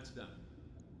machine.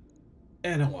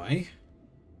 Anyway,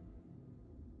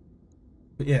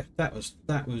 but yeah, that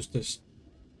was just.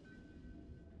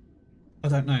 I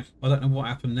don't know what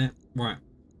happened there. Right.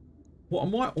 What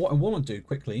I want to do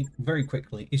quickly, very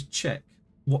quickly, is check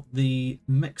what the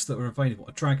mechs that are available.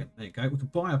 A dragon. There you go. We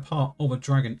could buy a part of a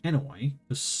dragon anyway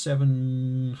for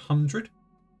 700.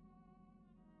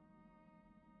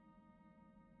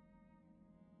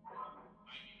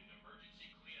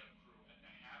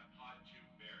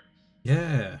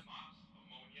 Yeah.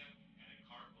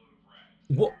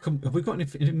 What have we got?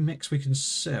 Any mechs we can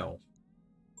sell?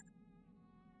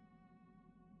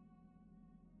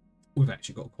 We've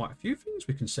actually got quite a few things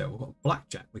we can sell. We've got a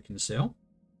blackjack we can sell.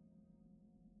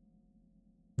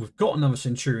 We've got another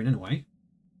centurion anyway.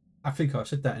 I think I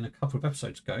said that in a couple of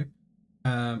episodes ago,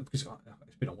 because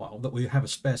it's been a while, that we have a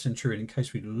spare centurion in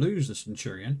case we lose the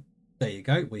centurion. There you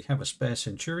go. We have a spare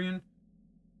centurion.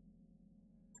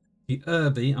 The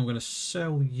Irby, I'm going to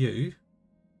sell you.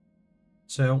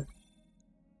 Sell.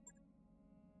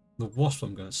 The Wasp,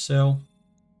 I'm going to sell.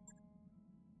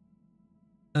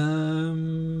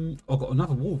 I've got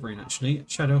another Wolverine actually.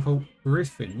 Shadowhawk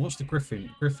Griffin. What's the Griffin?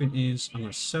 Griffin is. I'm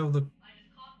going to sell the.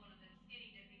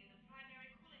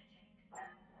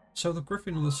 Sell the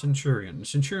Griffin or the Centurion. The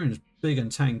Centurion's big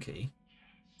and tanky.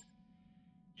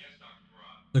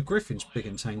 The Griffin's big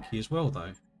and tanky as well,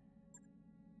 though.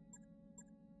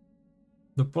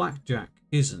 The Blackjack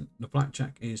isn't. The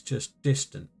Blackjack is just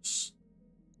distance.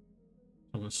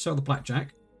 I'm going to sell the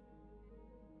Blackjack.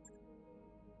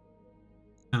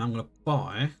 And I'm going to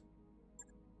buy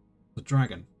the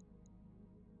Dragon.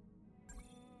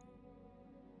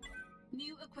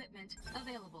 New equipment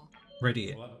available. Ready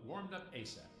it. We'll have it warmed up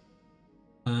ASAP.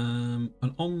 And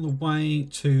on the way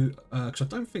to, because I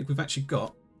don't think we've actually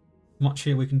got much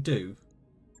here we can do.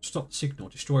 Stop the signal,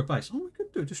 destroy base. Oh, we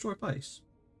could do destroy base.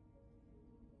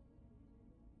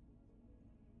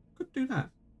 Could do that.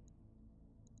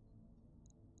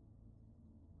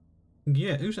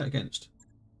 Yeah, who's that against?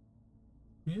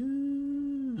 Yeah.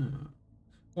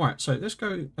 All right, so let's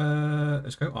go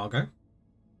Argo.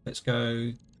 Let's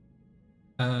go.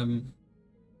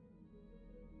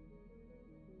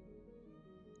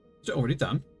 Is it already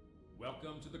done?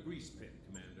 Welcome to the grease pit,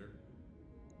 Commander.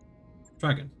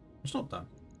 Dragon. It's not done.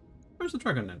 Where's the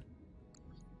dragon then?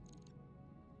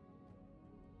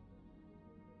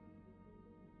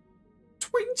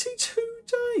 "22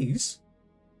 days?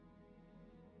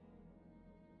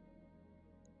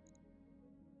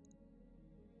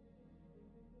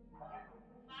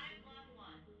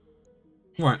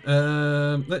 Right,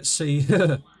 let's see.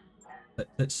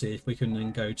 Let's see if we can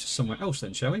then go to somewhere else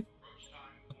then, shall we?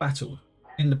 A battle.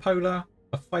 In the polar,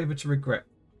 a favour to regret.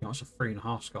 That's a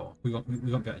 3.5 score. We won't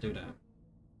be able to do that.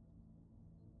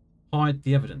 Hide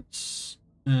the evidence.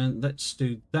 And let's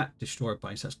do that destroy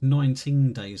base. That's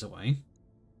 19 days away.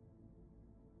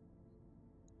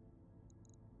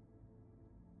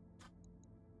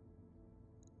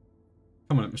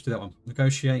 Come on, let's do that one.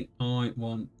 Negotiate. I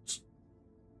want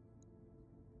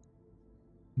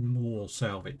more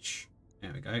salvage.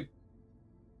 There we go.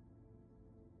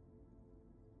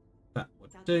 That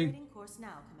would do. Course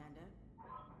now, Commander.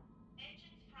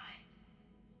 Engines primed.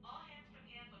 All hands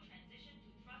prepare for transition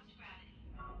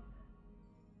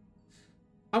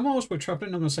And whilst we're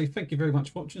travelling, I'm going to say thank you very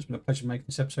much for watching. It's been a pleasure making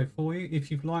this episode for you. If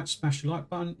you've liked, smash the like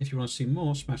button. If you want to see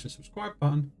more, smash the subscribe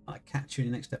button. I'll catch you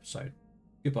in the next episode.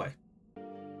 Goodbye.